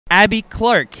Abby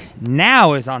Clark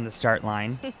now is on the start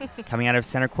line. Coming out of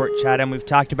center court Chatham. We've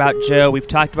talked about Joe. We've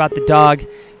talked about the dog.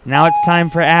 Now it's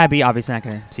time for Abby. Obviously not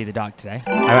going to see the dog today.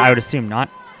 I would assume not.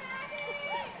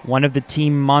 One of the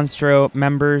Team Monstro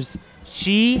members.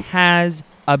 She has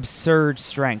absurd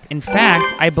strength. In fact,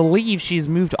 I believe she's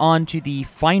moved on to the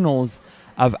finals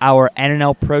of our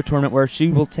NNL Pro Tournament, where she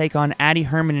will take on Addie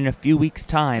Herman in a few weeks'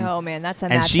 time. Oh, man, that's a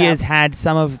matchup. And she has had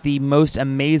some of the most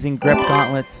amazing grip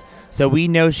gauntlets, so we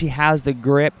know she has the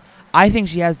grip. I think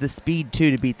she has the speed,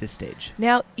 too, to beat this stage.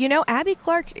 Now, you know, Abby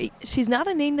Clark, she's not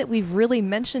a name that we've really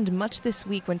mentioned much this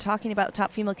week when talking about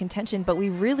top female contention, but we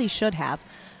really should have.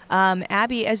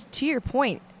 Abby, as to your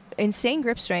point, insane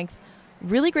grip strength,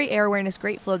 really great air awareness,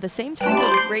 great flow. The same type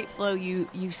of great flow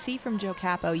you see from Joe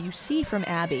Capo, you see from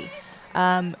Abby.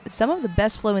 Some of the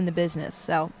best flow in the business.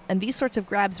 So, and these sorts of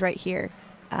grabs right here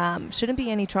shouldn't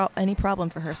be any problem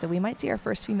for her. So we might see our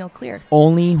first female clear.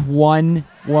 Only one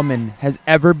woman has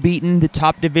ever beaten the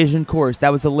top division course.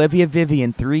 That was Olivia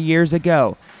Vivian 3 years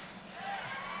ago.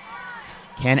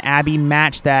 Can Abby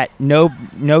match that? No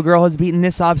girl has beaten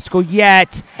this obstacle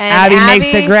yet. And Abby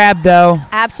makes the grab, though.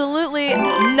 Absolutely.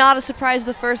 Not a surprise,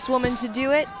 the first woman to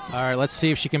do it. All right, let's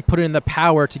see if she can put it in the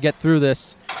power to get through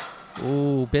this.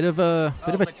 Ooh, bit of a.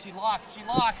 But she locks.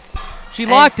 She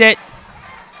locked it.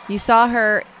 You saw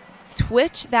her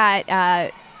twitch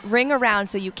that ring around,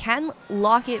 so you can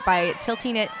lock it by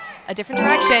tilting it a different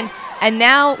direction. And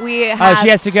now we have. Oh, she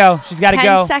has to go. She's got to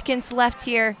go. 10 seconds left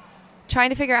here, trying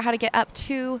to figure out how to get up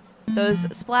to those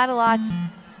splat-a-lots.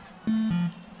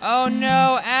 Oh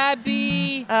no,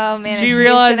 Abby! Oh man, she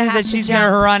realizes that she's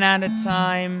gonna run out of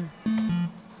time.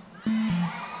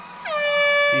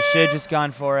 She should have just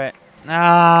gone for it.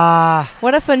 Ah!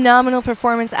 What a phenomenal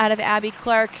performance out of Abby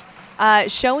Clark,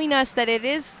 showing us that it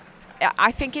is.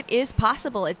 I think it is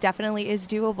possible. It definitely is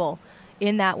doable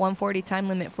in that 140 time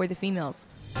limit for the females.